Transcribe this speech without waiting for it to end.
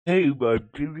Hey, my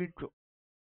dude,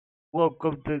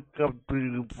 welcome to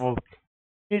Company for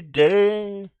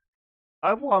today.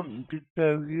 I want to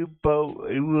tell you about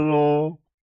a little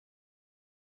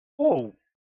quote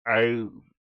I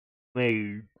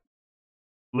made.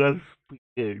 Let's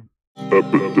begin.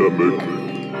 Epidemic,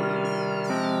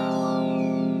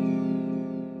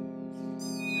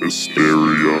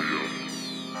 hysteria,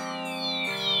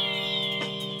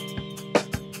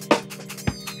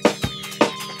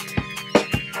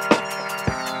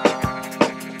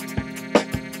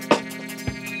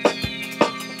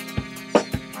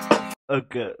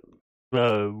 Okay,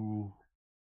 so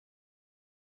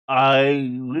I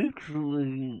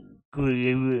recently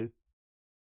created,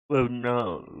 well,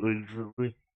 not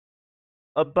recently,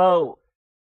 about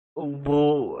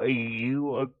a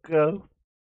year ago,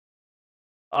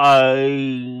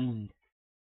 I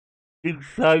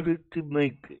decided to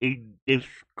make a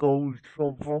Discord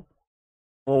server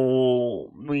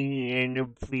for me and a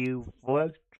few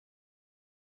friends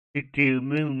to do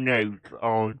moon notes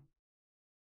on.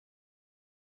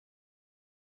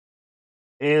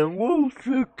 And we'll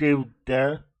still do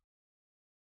that,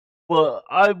 but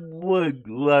I would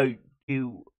like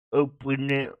to open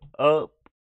it up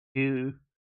to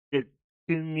the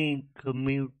tuning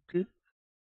community.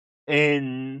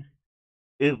 And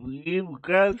if you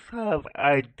guys have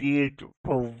ideas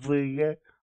for videos,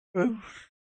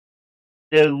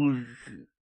 those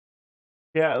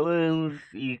channels,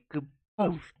 you can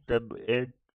post them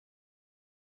in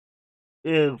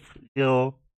if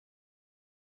you're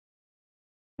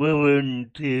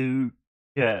willing to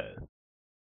chat.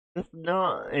 If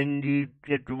not, and you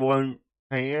just want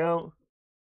to hang out,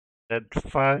 that's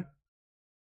fine.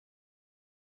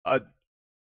 I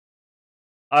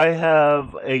I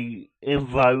have a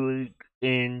invite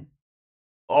in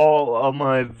all of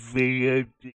my video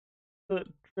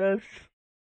success,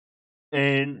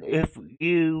 and if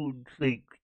you think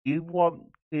you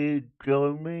want to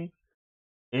join me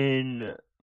in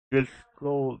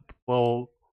Discord for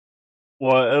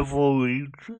whatever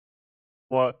reason,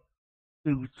 what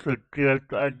to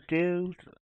suggest ideas,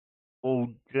 or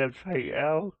just hang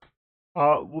out,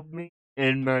 talk with me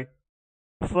in my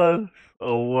first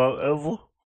or whatever,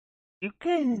 you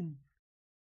can.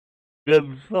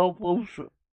 The server's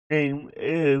name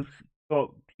is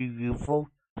Talk to You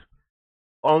Folks.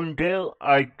 On there,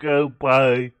 I go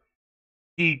by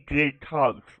DJ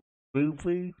Talks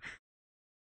Movies,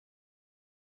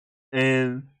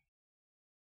 and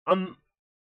I'm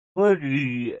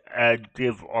pretty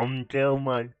active on there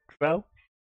myself.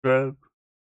 So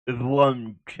if you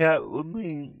want to chat with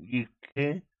me, you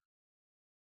can.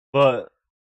 But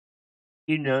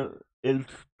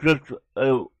it's just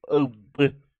a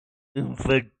open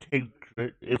invitation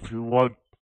if you want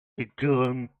to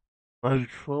join my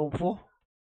server,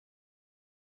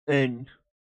 and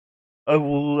I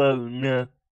will let you know.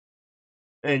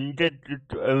 And that's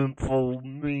just for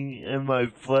me and my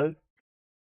friends.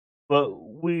 But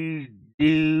we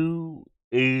do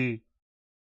a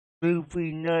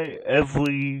movie night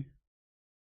every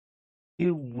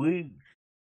 2 weeks.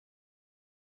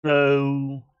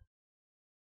 So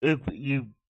if you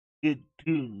get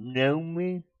to know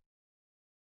me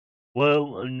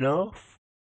well enough,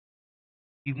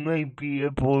 you may be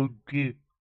able to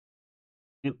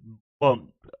get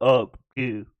bumped up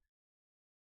to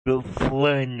the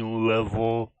friend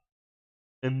level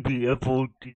and be able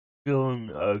to join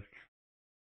us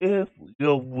if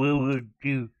you're willing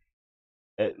to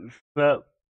accept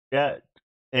that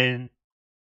and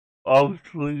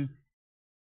also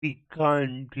be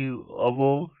kind to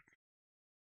others.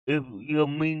 If you're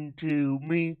mean to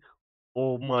me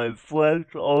or my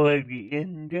friends already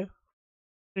in there,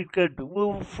 because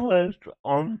we're friends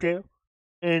on there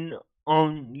and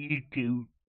on YouTube.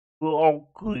 We're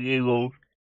all creators.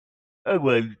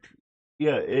 Anyways,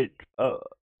 yeah, it's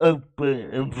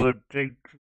open invitation.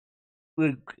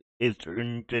 Link is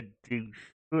in the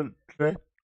description.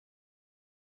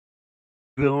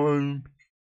 Join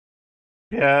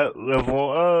chat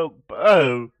level up.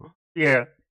 Oh, yeah.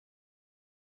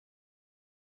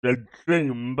 The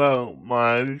thing about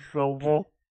my server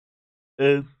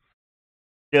is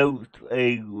there's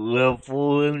a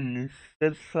leveling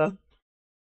system.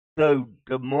 So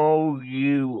the more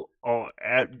you are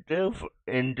active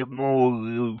and the more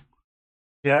you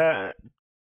chat,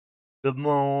 the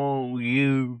more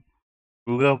you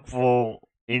level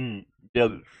in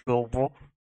the server.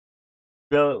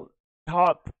 The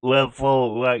top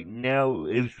level right now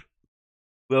is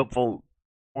level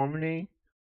 20,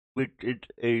 which is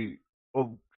a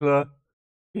ultra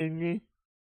tiny.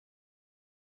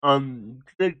 I'm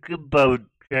thinking about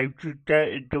changing that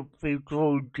into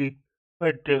 50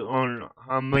 depending on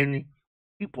how many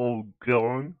people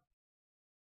join,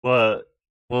 but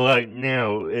right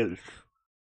now it's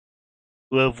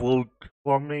level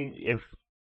 20 is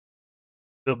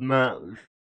the max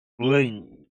link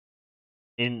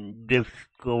in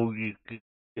Discord you could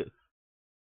get.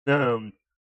 Um,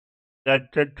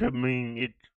 that doesn't mean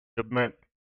it's the max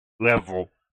level.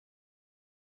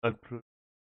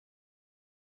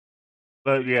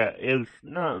 But yeah, it's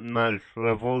not max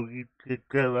level. You could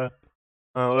get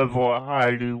a level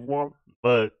higher you want,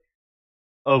 but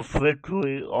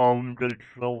officially on this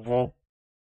level,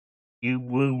 you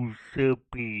will still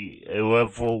be a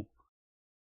level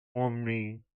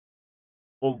 20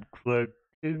 ultra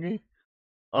tuning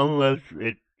unless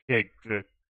it changes.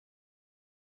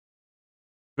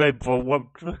 Thanks for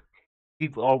watching.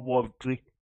 Keep on watching.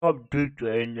 Come to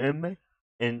the anime,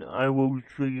 and I will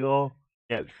see you all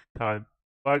next time.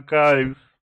 Bye, guys.